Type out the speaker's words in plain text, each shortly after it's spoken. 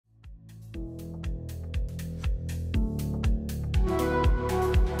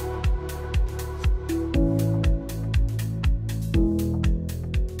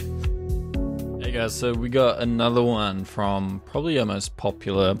guys, so we got another one from probably our most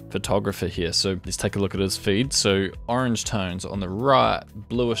popular photographer here. So let's take a look at his feed. So orange tones on the right,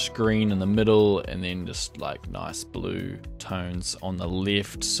 bluish green in the middle, and then just like nice blue tones on the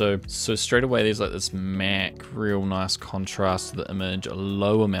left. So straight away there's like this matte, real nice contrast to the image, a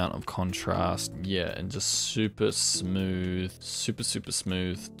low amount of contrast, yeah, and just super smooth, super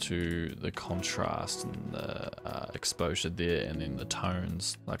smooth to the contrast and the exposure there, and then the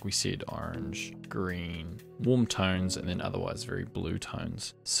tones, like we said, orange, green, warm tones, and then otherwise very blue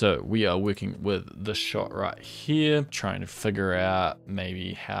tones. So we are working with this shot right here, trying to figure out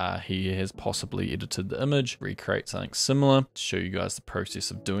maybe how he has possibly edited the image, recreate something similar, show you guys the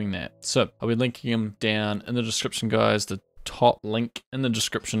process of doing that. So I'll be linking him down in the description, guys. The top link in the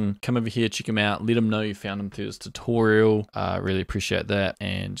description. Come over here, check him out, let him know you found him through this tutorial. Really appreciate that.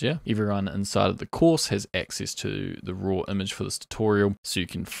 And yeah, everyone inside of the course has access to the raw image for this tutorial, so you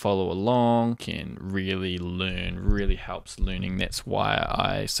can follow along, can really learn, really helps learning. That's why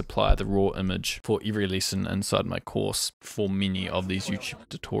I supply the raw image for every lesson inside my course for many of these YouTube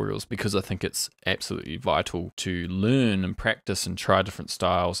tutorials, because I think it's absolutely vital to learn and practice and try different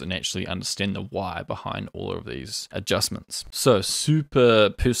styles and actually understand the why behind all of these adjustments. So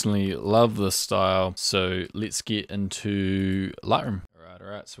super personally love this style. So let's get into Lightroom.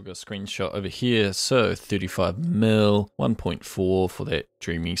 Alright, so we've got a screenshot over here. So 35mm, 1.4 for that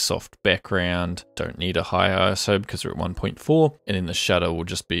dreamy soft background. Don't need a high ISO because we're at 1.4. And then the shutter will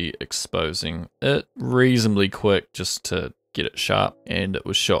just be exposing it reasonably quick just to get it sharp. And it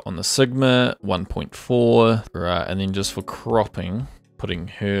was shot on the Sigma 1.4. Right, and then just for cropping, putting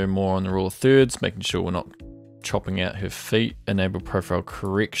her more on the rule of thirds, making sure we're not chopping out her feet. Enable profile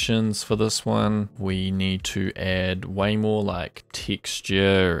corrections for this one. We need to add way more like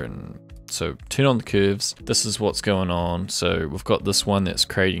texture, and so turn on the curves. This is what's going on. So we've got this one that's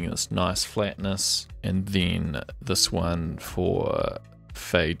creating this nice flatness, and then this one for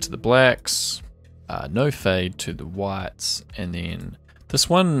fade to the blacks, no fade to the whites, and then this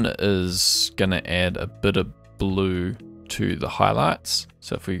one is gonna add a bit of blue to the highlights.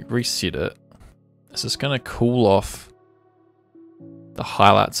 So if we reset it, this is going to cool off the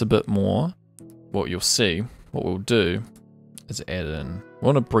highlights a bit more. What you'll see, what we'll do is add in, we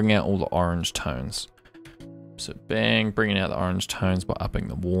want to bring out all the orange tones. So bang, bringing out the orange tones by upping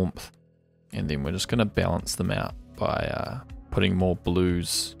the warmth. And then we're just going to balance them out by putting more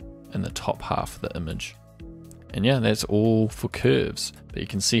blues in the top half of the image. And yeah, that's all for curves. But you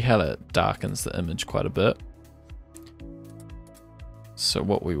can see how that darkens the image quite a bit. So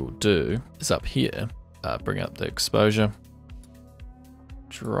what we will do is up here, bring up the exposure,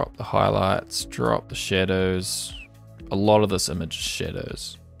 drop the highlights, drop the shadows. A lot of this image is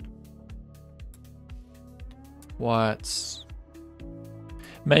shadows. Whites.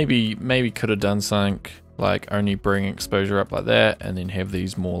 Maybe could have done something like only bring exposure up like that and then have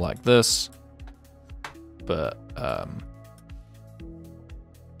these more like this. But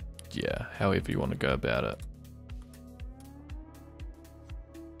yeah, however you want to go about it.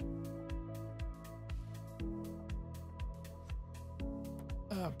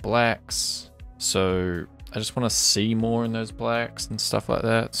 Blacks, so I just want to see more in those blacks and stuff like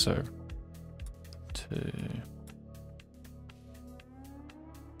that. So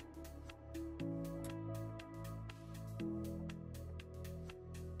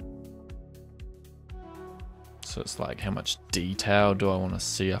it's like, how much detail do I want to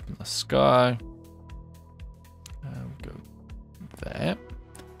see up in the sky? We'll go that.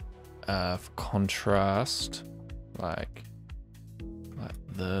 For contrast, like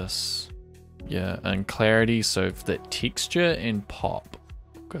this, yeah, and clarity, so for that texture and pop,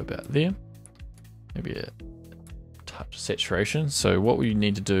 go about there. Maybe a touch of saturation. So what we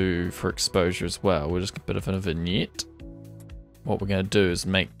need to do for exposure as well, we're just a bit of a vignette. What we're going to do is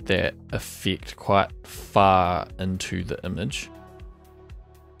make that effect quite far into the image,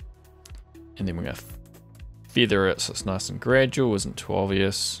 and then we're going to feather it so it's nice and gradual, isn't too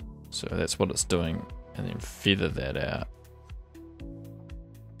obvious. So that's what it's doing, and then feather that out.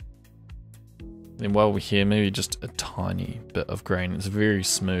 Then while we're here, maybe just a tiny bit of grain. It's a very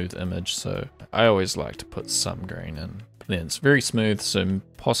smooth image, so I always like to put some grain in. But then it's very smooth, so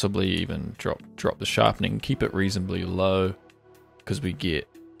possibly even drop the sharpening, keep it reasonably low, because we get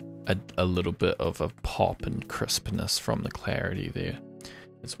a little bit of a pop and crispness from the clarity there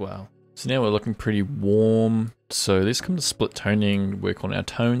as well. So now we're looking pretty warm. So let's come to split toning, work on our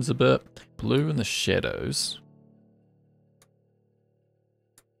tones a bit. Blue in the shadows.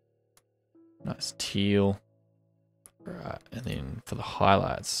 Nice teal. Right, and then for the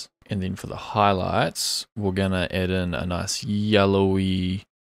highlights. We're gonna add in a nice yellowy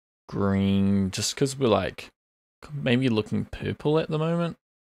green, just because we're like maybe looking purple at the moment.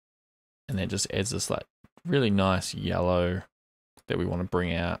 And that just adds this like really nice yellow that we want to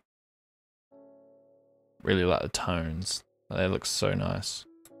bring out. Really like the tones. They look so nice.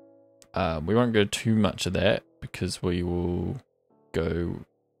 We won't go too much of that because we will go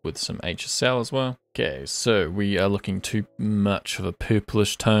with some HSL as well. Okay, so we are looking too much of a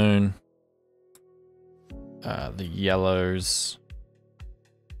purplish tone. The yellows,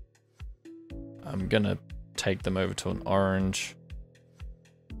 I'm gonna take them over to an orange.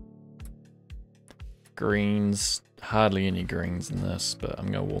 Greens, hardly any greens in this, but I'm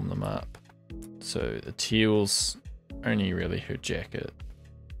gonna warm them up. So the teals, only really her jacket.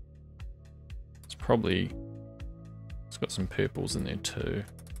 It's got some purples in there too.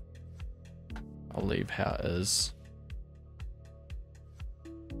 I'll leave how it is.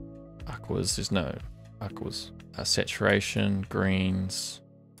 Aquas, there's no aquas. Saturation, greens.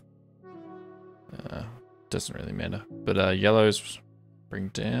 Doesn't really matter. But yellows, bring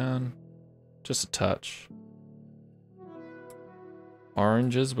down just a touch.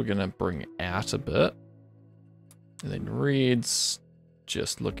 Oranges we're gonna bring out a bit. And then reds,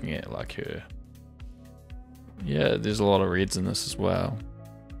 just looking at like her. Yeah, there's a lot of reds in this as well.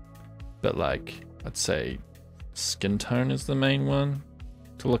 But like, I'd say skin tone is the main one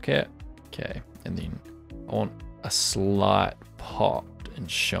to look at. Okay, and then I want a slight pop and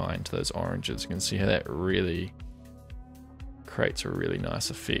shine to those oranges. You can see how that really creates a really nice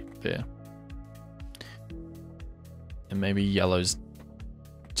effect there. And maybe yellows,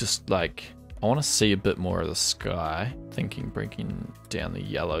 just like, I want to see a bit more of the sky. Thinking bringing down the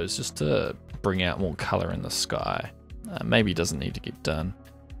yellows just to bring out more color in the sky. Maybe doesn't need to get done.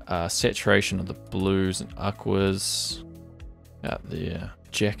 Saturation of the blues and aquas out there.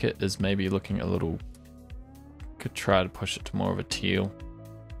 Jacket is maybe looking a little, could try to push it to more of a teal.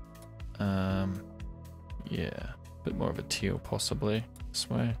 Yeah, a bit more of a teal possibly this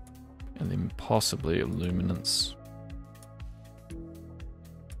way. And then possibly a luminance.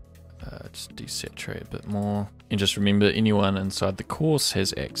 Just desaturate a bit more. And just remember, anyone inside the course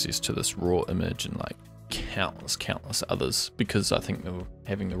has access to this raw image and like countless others, because I think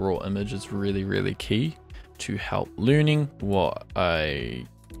having the raw image is really key to help learning. What I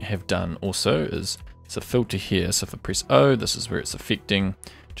have done also is, it's a filter here, so if I press O, this is where it's affecting.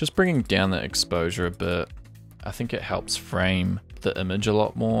 Just bringing down the exposure a bit. I think it helps frame the image a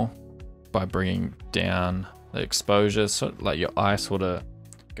lot more by bringing down the exposure, so like your eye sort of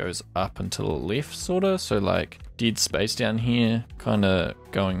goes up and to the left sort of, so like dead space down here kind of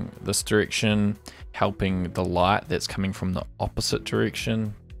going this direction, helping the light that's coming from the opposite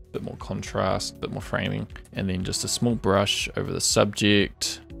direction, bit more contrast, bit more framing. And then just a small brush over the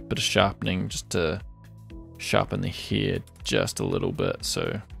subject, bit of sharpening just to sharpen the hair just a little bit,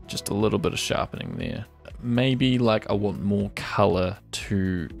 so just a little bit of sharpening there. Maybe like I want more color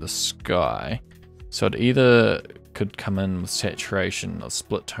to the sky, so it either could come in with saturation or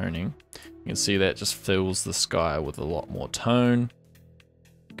split toning. You can see that just fills the sky with a lot more tone.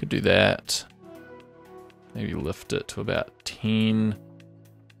 Could do that. Maybe lift it to about 10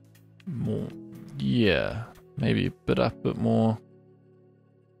 more. Yeah, maybe a bit up, a bit more.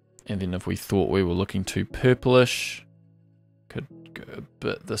 And then if we thought we were looking too purplish, could go a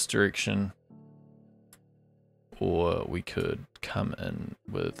bit this direction. Or we could come in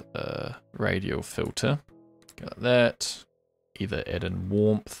with a radial filter. Got that. Either add in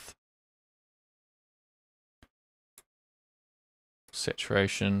warmth,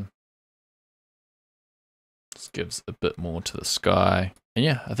 saturation. This gives a bit more to the sky. And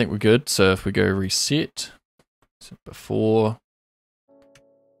yeah, I think we're good. So if we go reset, so before,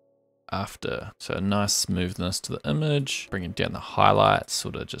 after. So a nice smoothness to the image. Bringing down the highlights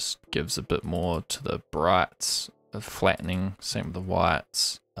sort of just gives a bit more to the brights. Flattening, same with the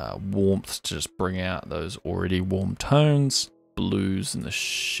whites. Warmth to just bring out those already warm tones. Blues in the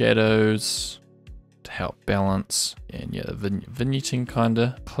shadows to help balance. And yeah, the vignetting kind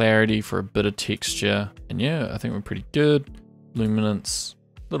of. Clarity for a bit of texture. And yeah, I think we're pretty good. Luminance,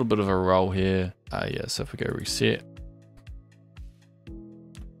 a little bit of a roll here. Yeah, so if we go reset.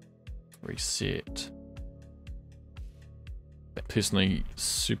 Personally,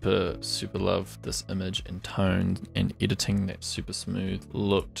 super love this image and tone and editing, that super smooth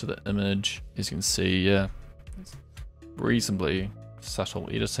look to the image. As you can see, yeah, it's reasonably subtle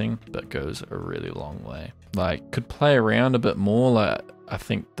editing, but goes a really long way. Like, could play around a bit more. Like, I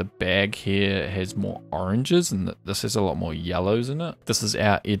think the bag here has more oranges and this has a lot more yellows in it. This is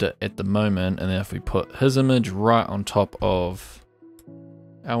our edit at the moment, and then if we put his image right on top of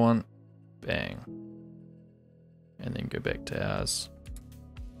our one, bang. And then go back to ours.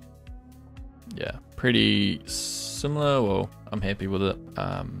 yeah, pretty similar. Well, I'm happy with it.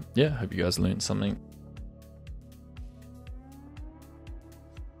 Yeah, hope you guys learned something.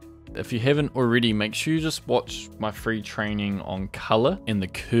 If you haven't already, make sure you just watch my free training on color and the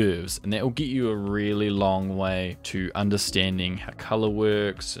curves, and that will get you a really long way to understanding how color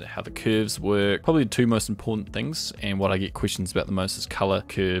works, how the curves work. Probably the two most important things, and what I get questions about the most is color,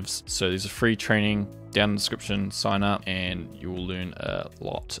 curves. So there's a free training down in the description, sign up and you will learn a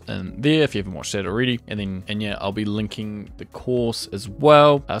lot in there if you haven't watched that already. And yeah, I'll be linking the course as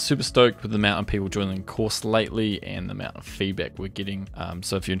well. Super stoked with the amount of people joining the course lately and the amount of feedback we're getting.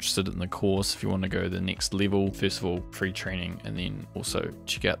 So if you're interested in the course, if you want to go to the next level, first of all, free training, and then also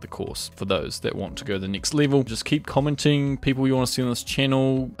check out the course for those that want to go to the next level. Just keep commenting people you want to see on this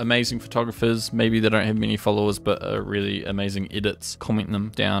channel, amazing photographers, maybe they don't have many followers but are really amazing edits. Comment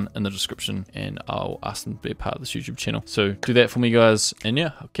them down in the description and I'll ask them to be a part of this YouTube channel. So do that for me, guys, and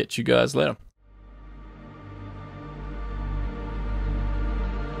yeah, I'll catch you guys later.